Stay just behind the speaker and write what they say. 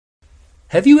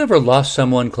Have you ever lost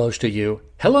someone close to you?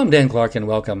 Hello, I'm Dan Clark and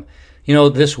welcome.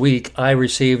 This week I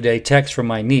received a text from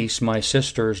my niece, my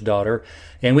sister's daughter,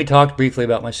 and we talked briefly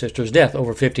about my sister's death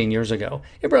over 15 years ago.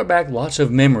 It brought back lots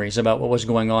of memories about what was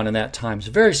going on in that time. It's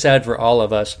very sad for all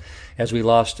of us as we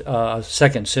lost a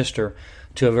second sister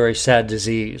to a very sad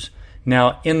disease.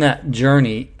 Now, in that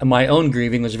journey, my own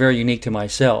grieving was very unique to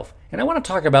myself. And I want to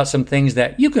talk about some things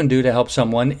that you can do to help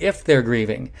someone if they're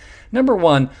grieving. Number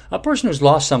one, a person who's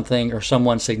lost something or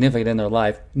someone significant in their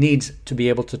life needs to be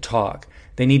able to talk.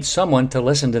 They need someone to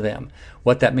listen to them.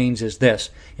 What that means is this.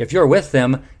 If you're with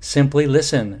them, simply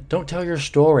listen. Don't tell your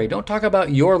story. Don't talk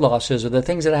about your losses or the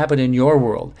things that happen in your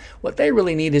world. What they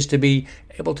really need is to be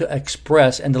able to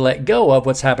express and to let go of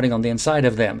what's happening on the inside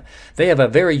of them. They have a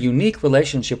very unique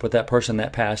relationship with that person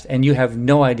that passed, and you have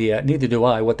no idea, neither do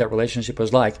I, what that relationship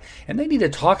was like. And they need to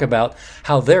talk about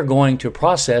how they're going to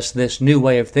process this new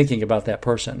way of thinking about that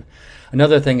person.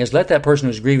 Another thing is let that person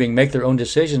who's grieving make their own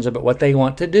decisions about what they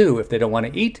want to do. If they don't want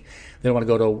to eat, they don't want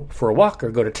to go for a walk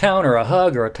or go to town or a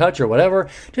hug or a touch or whatever,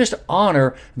 just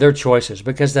honor their choices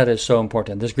because that is so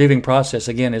important. This grieving process,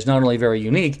 again, is not only very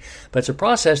unique, but it's a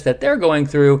process that they're going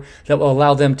through that will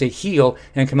allow them to heal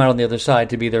and come out on the other side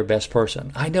to be their best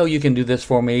person. I know you can do this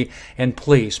for me, and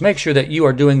please make sure that you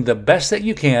are doing the best that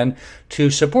you can to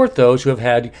support those who have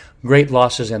had great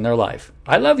losses in their life.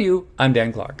 I love you. I'm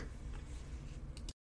Dan Clark.